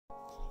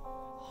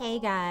Hey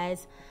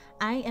guys,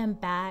 I am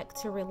back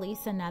to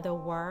release another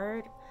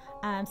word.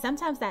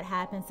 Sometimes that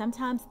happens.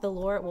 Sometimes the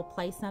Lord will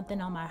place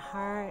something on my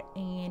heart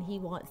and He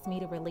wants me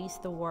to release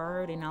the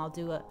word, and I'll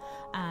do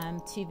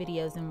two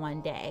videos in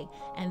one day.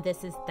 And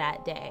this is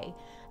that day.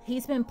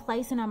 He's been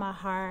placing on my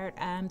heart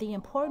the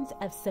importance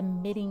of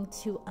submitting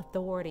to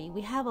authority. We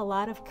have a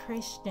lot of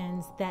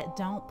Christians that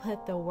don't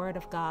put the word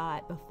of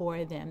God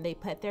before them. They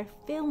put their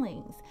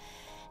feelings.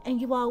 And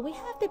you all, we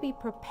have to be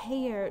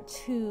prepared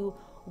to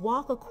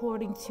walk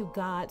according to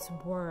God's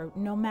word,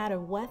 no matter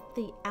what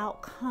the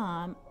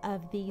outcome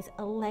of these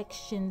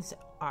elections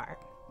are.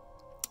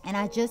 And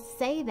I just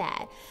say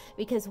that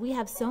because we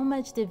have so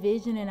much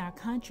division in our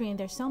country, and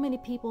there's so many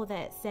people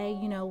that say,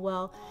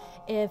 well,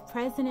 if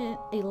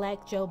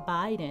President-elect Joe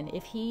Biden,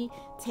 if he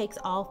takes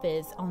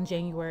office on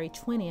January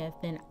 20th,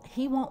 then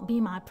he won't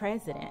be my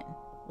president.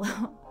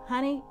 Well,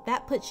 honey,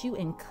 that puts you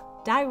in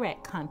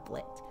direct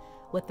conflict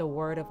with the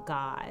word of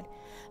God.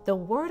 The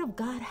word of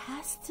God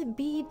has to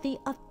be the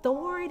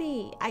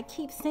authority. I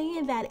keep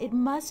saying that it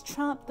must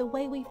trump the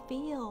way we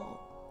feel.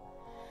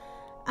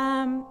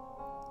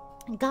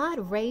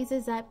 God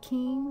raises up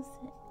kings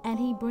and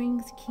He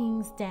brings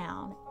kings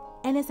down.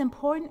 And it's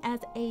important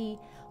as a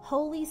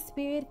Holy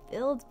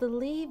Spirit-filled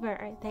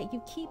believer that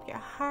you keep your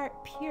heart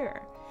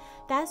pure.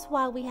 That's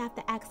why we have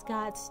to ask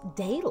God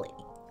daily,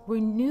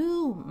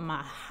 renew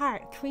my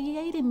heart,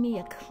 create in me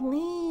a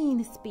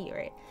clean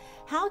spirit.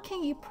 How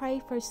can you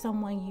pray for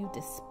someone you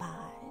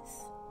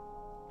despise?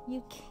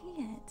 You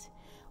can't.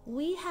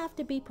 We have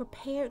to be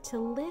prepared to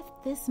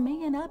lift this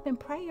man up in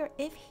prayer.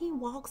 If he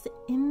walks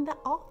in the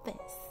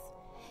office,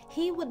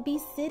 he would be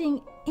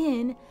sitting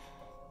in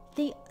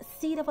the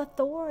seat of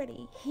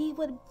authority. He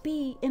would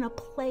be in a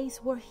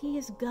place where he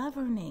is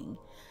governing.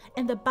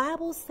 And the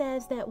Bible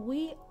says that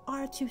we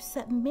are to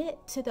submit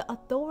to the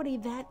authority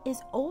that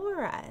is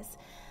over us.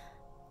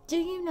 Do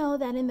you know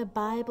that in the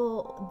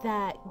Bible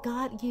that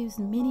God used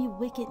many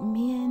wicked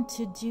men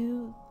to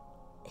do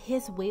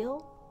His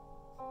will?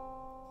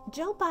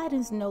 Joe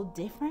Biden's no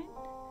different.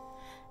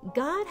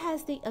 God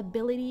has the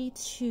ability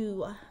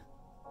to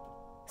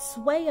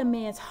sway a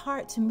man's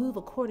heart to move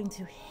according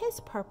to His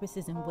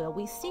purposes and will.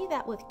 We see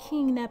that with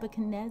King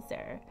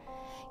Nebuchadnezzar.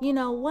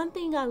 One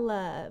thing I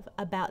love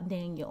about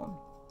Daniel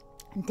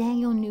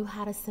knew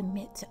how to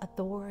submit to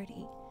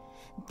authority.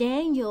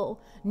 Daniel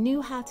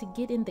knew how to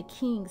get in the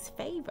king's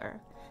favor.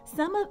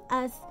 Some of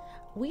us,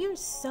 we are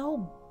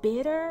so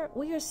bitter,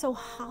 we are so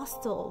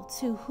hostile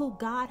to who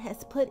God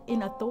has put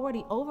in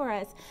authority over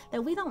us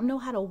that we don't know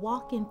how to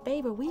walk in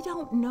favor. We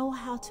don't know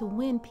how to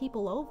win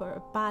people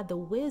over by the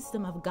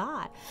wisdom of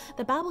God.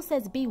 The Bible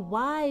says, be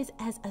wise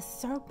as a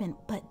serpent,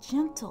 but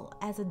gentle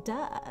as a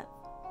dove.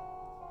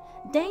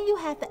 Daniel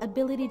had the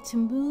ability to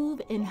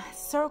move in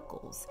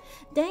circles.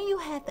 Daniel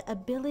had the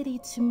ability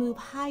to move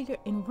higher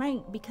in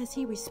rank because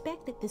he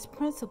respected this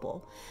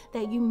principle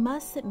that you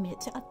must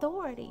submit to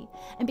authority.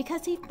 And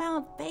because he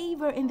found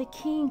favor in the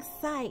king's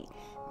sight,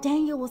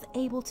 Daniel was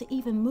able to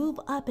even move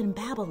up in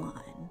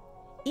Babylon.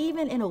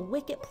 Even in a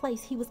wicked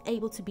place, he was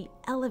able to be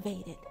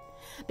elevated.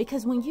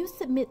 Because when you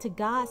submit to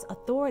God's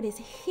authorities,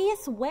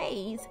 His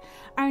ways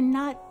are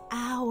not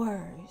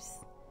ours.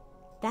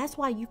 That's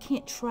why you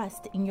can't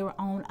trust in your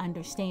own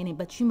understanding,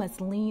 but you must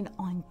lean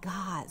on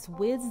God's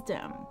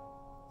wisdom.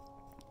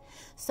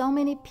 So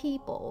many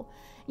people,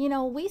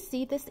 we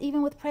see this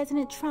even with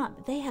President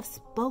Trump. They have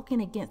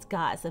spoken against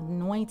God's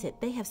anointed.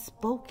 They have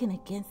spoken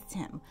against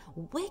Him.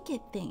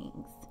 Wicked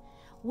things,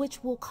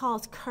 which will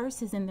cause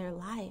curses in their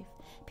life.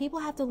 People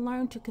have to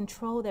learn to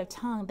control their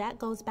tongue. That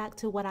goes back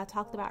to what I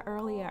talked about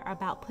earlier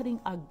about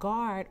putting a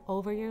guard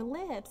over your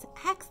lips.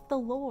 Ask the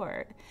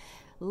Lord,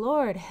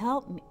 Lord,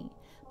 help me.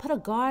 Put a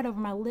guard over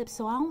my lips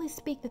so I only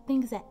speak the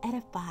things that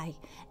edify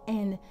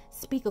and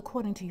speak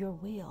according to your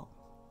will.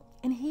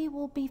 And He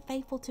will be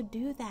faithful to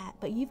do that.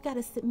 But you've got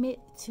to submit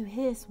to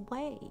His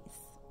ways.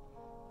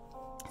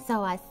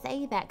 So I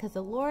say that because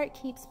the Lord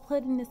keeps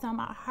putting this on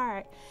my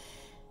heart.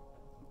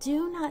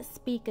 Do not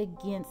speak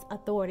against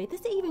authority.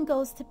 This even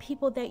goes to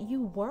people that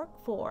you work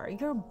for,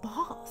 your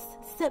boss.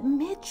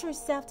 Submit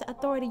yourself to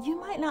authority. You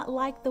might not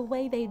like the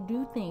way they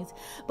do things,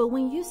 but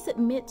when you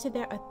submit to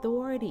their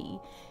authority,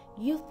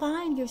 you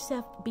find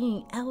yourself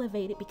being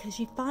elevated because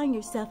you find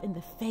yourself in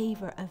the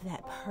favor of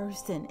that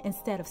person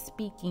instead of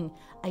speaking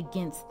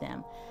against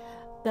them.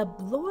 The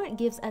Lord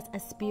gives us a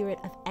spirit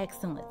of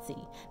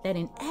excellency, that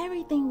in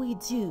everything we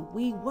do,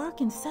 we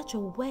work in such a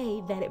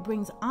way that it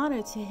brings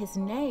honor to His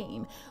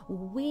name.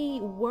 We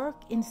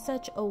work in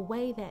such a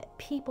way that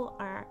people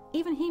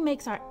even He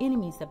makes our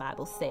enemies, the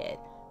Bible said,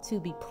 to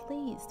be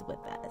pleased with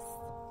us,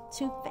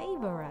 to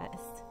favor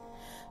us.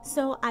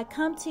 So I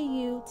come to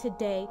you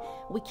today.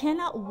 We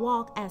cannot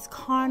walk as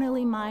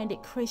carnally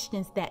minded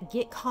Christians that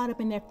get caught up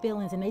in their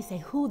feelings and they say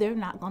who they're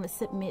not going to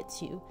submit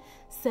to.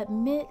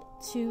 Submit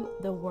to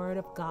the word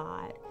of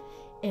God.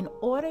 In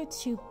order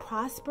to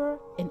prosper,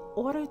 in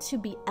order to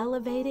be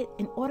elevated,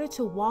 in order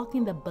to walk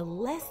in the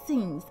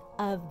blessings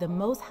of the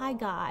Most High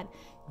God,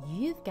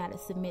 you've got to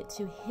submit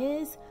to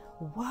His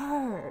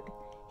word.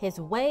 His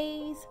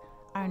ways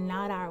are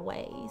not our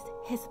ways.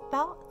 His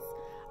thoughts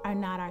are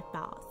not our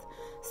thoughts.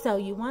 So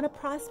you want to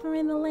prosper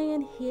in the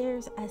land?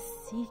 Here's a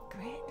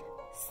secret.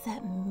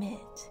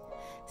 Submit.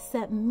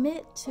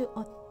 Submit to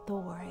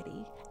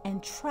authority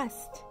and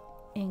trust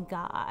in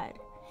God.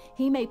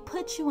 He may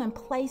put you in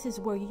places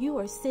where you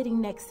are sitting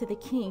next to the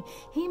king.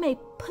 He may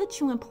put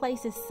you in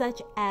places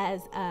such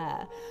as,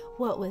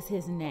 what was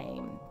his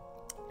name?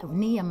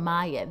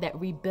 Nehemiah, that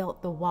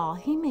rebuilt the wall.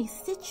 He may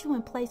sit you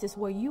in places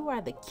where you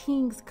are the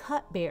king's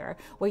cupbearer,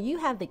 where you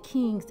have the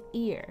king's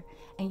ear,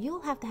 and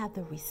you'll have to have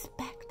the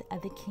respect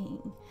of the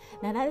king.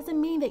 Now, that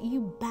doesn't mean that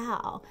you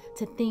bow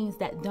to things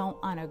that don't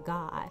honor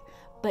God,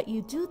 but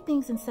you do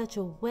things in such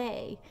a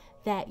way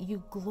that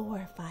you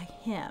glorify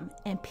him,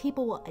 and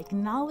people will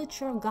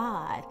acknowledge your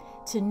God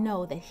to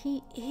know that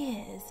he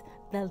is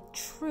the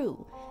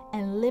true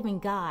and living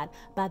God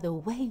by the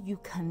way you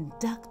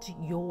conduct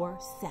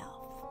yourself.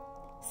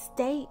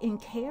 Stay in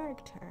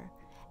character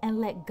and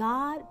let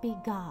God be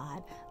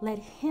God. Let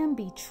him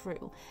be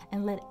true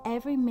and let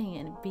every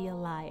man be a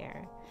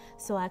liar.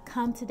 So I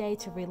come today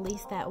to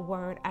release that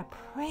word. I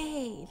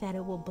pray that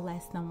it will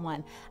bless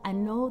someone. I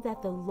know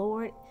that the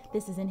Lord,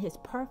 this is in his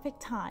perfect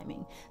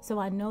timing. So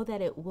I know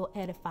that it will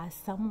edify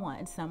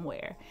someone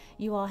somewhere.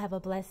 You all have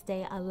a blessed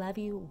day. I love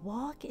you.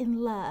 Walk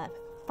in love.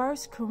 1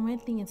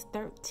 Corinthians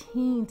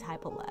 13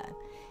 type of love.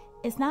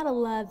 It's not a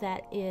love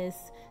that is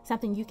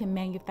something you can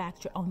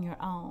manufacture on your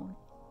own.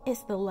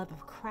 It's the love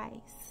of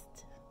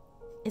Christ.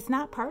 It's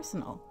not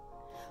personal.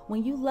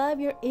 When you love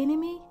your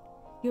enemy,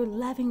 you're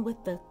loving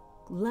with the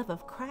love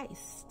of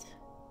Christ.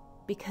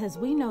 Because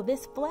we know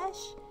this flesh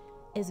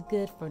is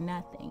good for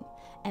nothing.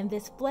 And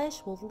this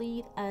flesh will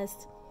lead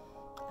us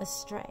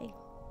astray.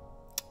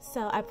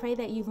 So I pray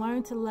that you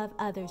learn to love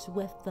others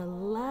with the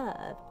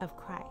love of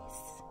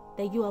Christ.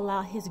 That you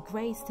allow his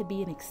grace to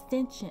be an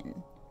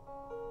extension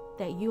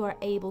that you are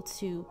able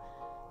to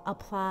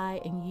apply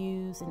and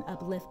use and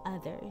uplift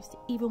others,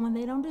 even when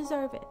they don't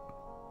deserve it.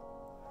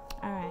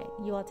 All right,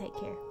 you all take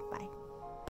care.